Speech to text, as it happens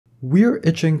We're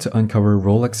itching to uncover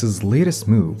Rolex's latest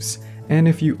moves, and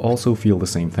if you also feel the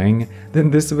same thing,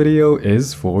 then this video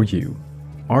is for you.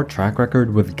 Our track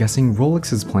record with guessing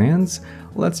Rolex's plans?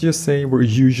 Let's just say we're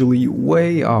usually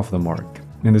way off the mark.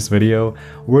 In this video,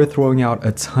 we're throwing out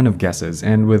a ton of guesses,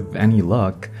 and with any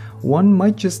luck, one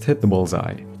might just hit the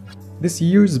bullseye. This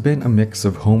year's been a mix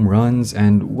of home runs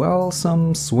and, well,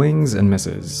 some swings and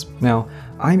misses. Now,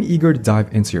 I'm eager to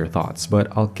dive into your thoughts,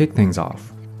 but I'll kick things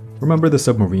off. Remember the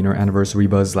Submariner anniversary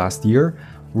buzz last year?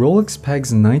 Rolex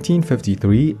pegs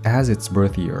 1953 as its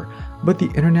birth year, but the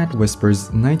internet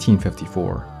whispers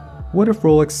 1954. What if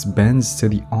Rolex bends to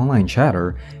the online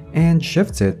chatter and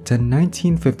shifts it to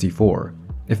 1954?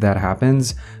 If that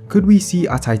happens, could we see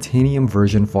a titanium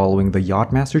version following the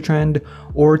Yacht-Master trend,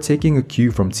 or taking a cue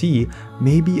from T,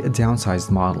 maybe a downsized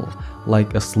model,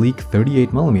 like a sleek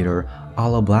 38mm a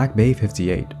la Black Bay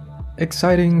 58?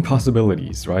 Exciting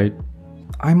possibilities, right?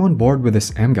 I'm on board with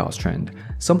this M-Gauss trend.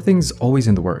 Something's always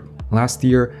in the works. Last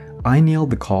year, I nailed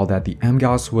the call that the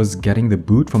M-Gauss was getting the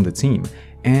boot from the team,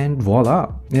 and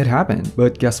voila, it happened.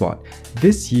 But guess what?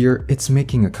 This year, it's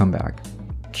making a comeback.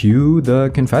 Cue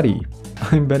the confetti.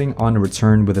 I'm betting on a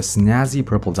return with a snazzy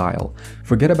purple dial.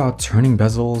 Forget about turning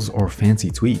bezels or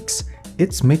fancy tweaks.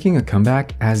 It's making a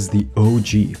comeback as the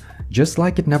OG, just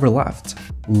like it never left.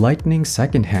 Lightning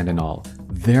secondhand and all.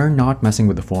 They're not messing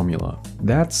with the formula.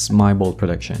 That's my bold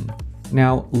prediction.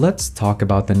 Now, let's talk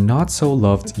about the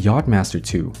not-so-loved Yacht-Master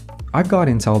 2. I've got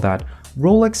intel that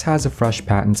Rolex has a fresh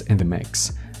patent in the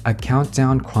mix, a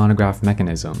countdown chronograph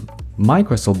mechanism. My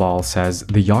crystal ball says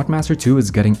the Yacht-Master 2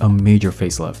 is getting a major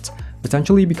facelift,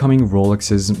 potentially becoming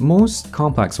Rolex's most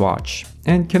complex watch.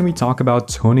 And can we talk about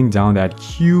toning down that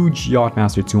huge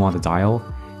Yacht-Master 2 on the dial?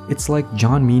 It's like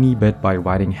John Meany bit by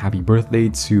writing happy birthday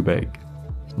too big.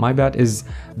 My bet is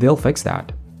they'll fix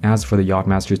that. As for the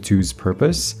Yacht-Master 2's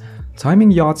purpose,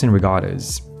 timing yachts and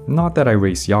regattas. Not that I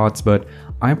race yachts, but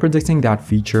I'm predicting that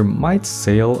feature might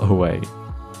sail away.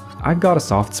 I've got a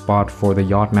soft spot for the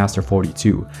Yacht-Master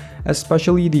 42,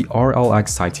 especially the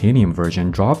RLX titanium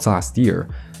version dropped last year,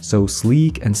 so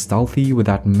sleek and stealthy with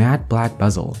that matte black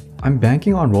bezel. I'm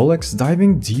banking on Rolex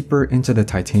diving deeper into the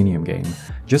titanium game,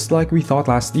 just like we thought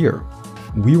last year.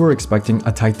 We were expecting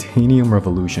a titanium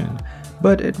revolution,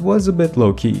 but it was a bit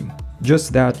low-key.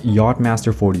 Just that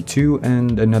Yacht-Master 42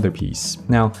 and another piece.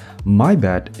 Now, my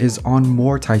bet is on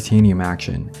more titanium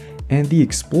action, and the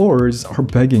explorers are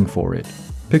begging for it.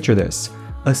 Picture this,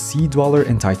 a sea dweller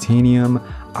in titanium,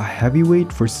 a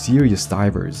heavyweight for serious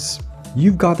divers.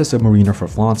 You've got the Submariner for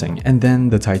flaunting, and then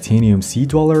the titanium sea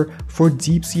dweller for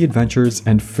deep-sea adventures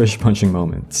and fish-punching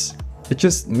moments. It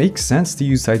just makes sense to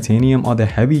use titanium on the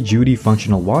heavy-duty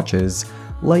functional watches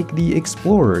like the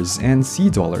Explorers and Sea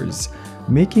Dwellers,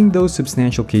 making those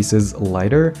substantial cases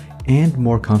lighter and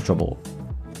more comfortable.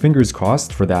 Fingers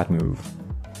crossed for that move.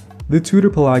 The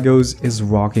Tudor Pelagos is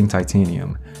rocking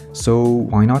titanium, so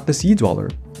why not the Sea Dweller?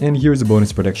 And here's a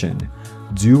bonus prediction.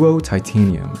 Duo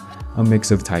Titanium, a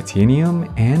mix of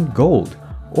titanium and gold,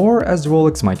 or as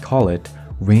Rolex might call it,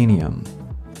 rhenium.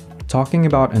 Talking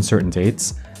about uncertain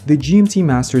dates, the GMT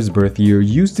Master's birth year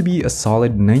used to be a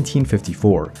solid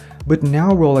 1954, but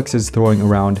now Rolex is throwing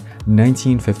around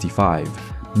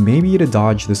 1955, maybe to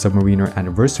dodge the Submariner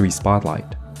anniversary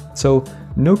spotlight. So,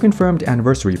 no confirmed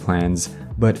anniversary plans,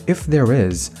 but if there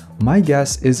is, my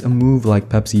guess is a move like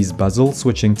Pepsi's bezel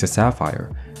switching to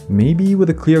sapphire, maybe with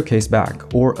a clear case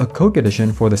back or a Coke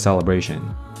edition for the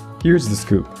celebration. Here's the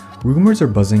scoop. Rumors are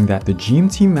buzzing that the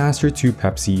GMT Master 2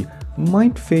 Pepsi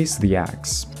might face the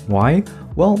axe. Why?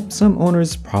 Well, some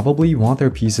owners probably want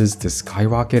their pieces to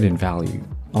skyrocket in value.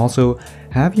 Also,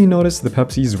 have you noticed the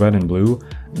Pepsi's red and blue?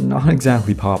 Not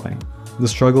exactly popping. The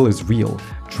struggle is real,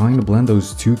 trying to blend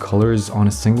those two colors on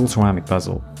a single ceramic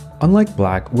bezel. Unlike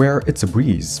black, where it's a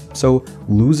breeze, so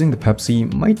losing the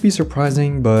Pepsi might be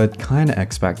surprising but kinda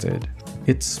expected.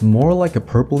 It's more like a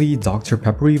purpley Dr.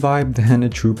 Peppery vibe than a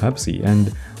true Pepsi,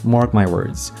 and mark my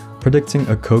words, predicting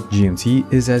a Coke GMT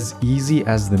is as easy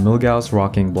as the Milgauss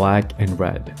rocking black and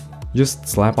red. Just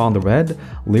slap on the red,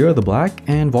 layer the black,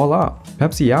 and voila,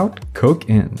 Pepsi out, Coke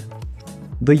in.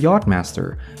 The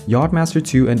Yacht-Master, Yacht-Master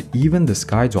 2, and even the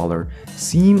Sky Dweller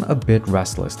seem a bit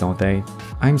restless, don't they?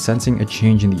 I'm sensing a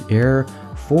change in the air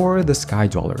for the Sky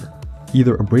Dweller.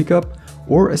 Either a breakup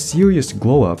or a serious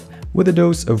glow-up with a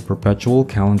dose of perpetual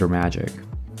calendar magic.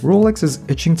 Rolex is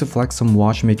itching to flex some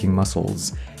watchmaking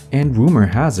muscles, and rumor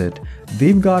has it,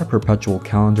 they've got a perpetual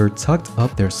calendar tucked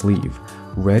up their sleeve,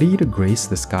 ready to grace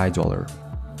the Sky Dweller.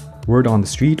 Word on the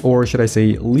street, or should I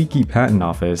say leaky patent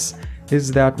office,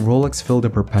 is that Rolex filled a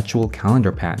perpetual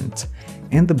calendar patent,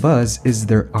 and the buzz is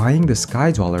they're eyeing the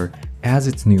Sky Dweller as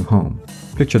its new home.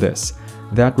 Picture this,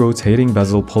 that rotating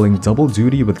bezel pulling double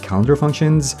duty with calendar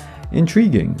functions.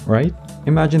 Intriguing, right?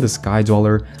 Imagine the Sky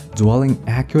Dweller dwelling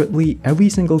accurately every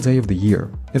single day of the year.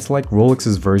 It's like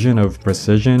Rolex's version of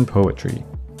precision poetry.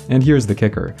 And here's the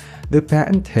kicker, the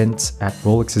patent hints at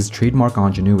Rolex's trademark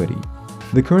ingenuity.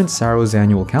 The current Saros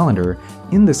annual calendar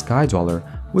in the Sky Dweller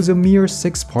was a mere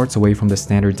 6 parts away from the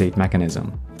standard date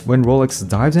mechanism. When Rolex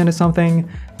dives into something,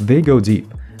 they go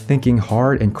deep, thinking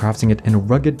hard and crafting it in a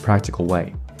rugged, practical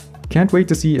way. Can't wait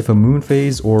to see if a moon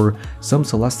phase or some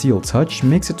celestial touch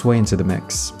makes its way into the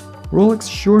mix. Rolex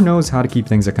sure knows how to keep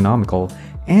things economical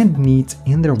and neat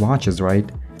in their watches, right?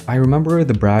 I remember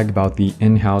the brag about the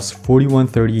in-house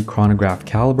 4130 chronograph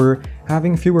caliber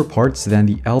having fewer parts than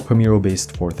the El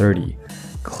Primero-based 430.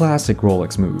 Classic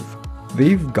Rolex move.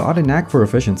 They've got a knack for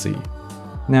efficiency.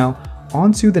 Now,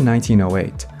 onto the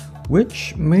 1908,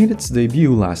 which made its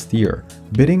debut last year,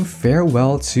 bidding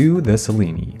farewell to the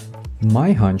Cellini.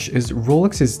 My hunch is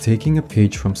Rolex is taking a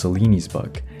page from Cellini's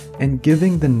book and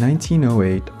giving the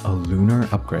 1908 a lunar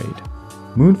upgrade.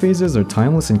 Moon phases are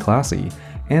timeless and classy,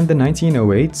 and the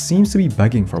 1908 seems to be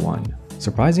begging for one.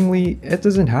 Surprisingly, it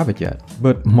doesn't have it yet,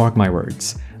 but mark my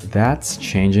words, that's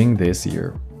changing this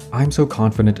year. I'm so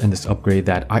confident in this upgrade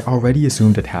that I already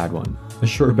assumed it had one. A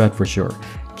sure bet for sure.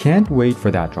 Can't wait for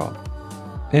that drop.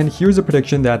 And here's a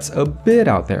prediction that's a bit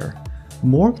out there.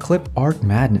 More clip art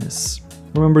madness.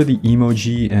 Remember the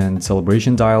emoji and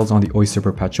celebration dials on the Oyster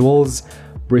Perpetuals?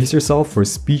 Brace yourself for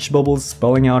speech bubbles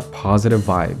spelling out positive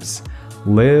vibes.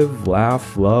 Live,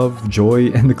 laugh, love, joy,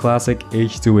 and the classic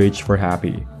H2H for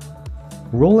happy.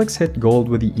 Rolex hit gold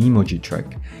with the emoji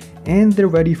trick, and they're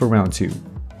ready for round 2.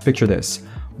 Picture this,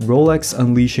 Rolex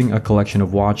unleashing a collection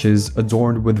of watches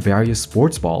adorned with various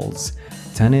sports balls.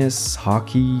 Tennis,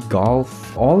 hockey,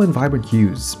 golf, all in vibrant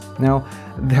hues. Now,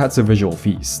 that's a visual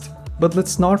feast. But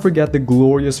let's not forget the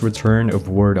glorious return of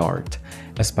word art,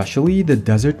 especially the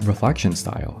desert reflection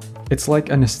style. It's like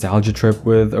a nostalgia trip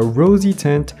with a rosy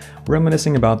tint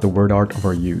reminiscing about the word art of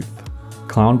our youth.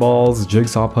 Clown balls,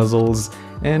 jigsaw puzzles,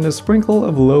 and a sprinkle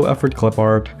of low-effort clip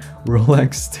art,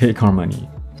 Rolex take our money.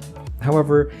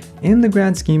 However, in the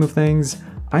grand scheme of things,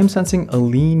 I'm sensing a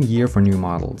lean year for new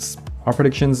models. Our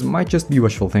predictions might just be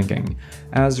wishful thinking,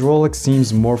 as Rolex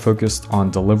seems more focused on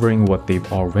delivering what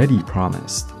they've already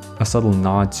promised. A subtle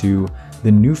nod to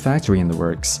the new factory in the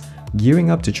works,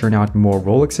 gearing up to churn out more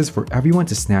Rolexes for everyone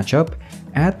to snatch up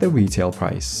at the retail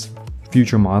price.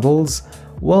 Future models?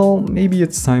 Well, maybe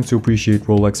it's time to appreciate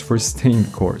Rolex for staying the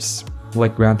course.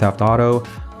 Like Grand Theft Auto,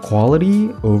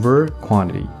 quality over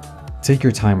quantity. Take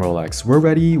your time, Rolex, we're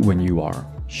ready when you are.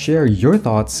 Share your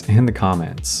thoughts in the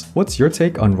comments. What's your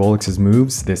take on Rolex's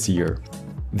moves this year?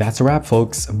 That's a wrap,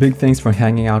 folks. Big thanks for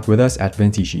hanging out with us at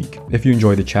Ventichic. If you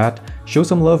enjoyed the chat, show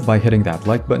some love by hitting that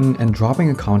like button and dropping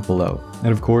a comment below.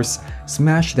 And of course,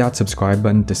 smash that subscribe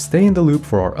button to stay in the loop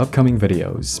for our upcoming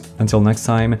videos. Until next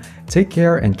time, take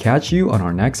care and catch you on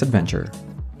our next adventure.